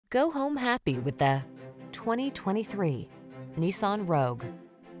Go home happy with the 2023 Nissan Rogue.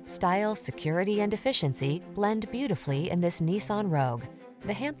 Style, security, and efficiency blend beautifully in this Nissan Rogue,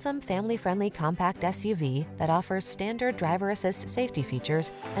 the handsome, family-friendly compact SUV that offers standard driver assist safety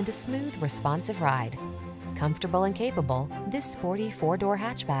features and a smooth, responsive ride. Comfortable and capable, this sporty four-door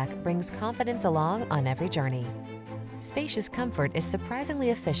hatchback brings confidence along on every journey. Spacious comfort is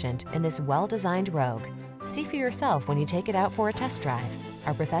surprisingly efficient in this well-designed Rogue. See for yourself when you take it out for a test drive.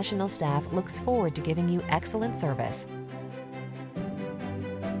 Our professional staff looks forward to giving you excellent service.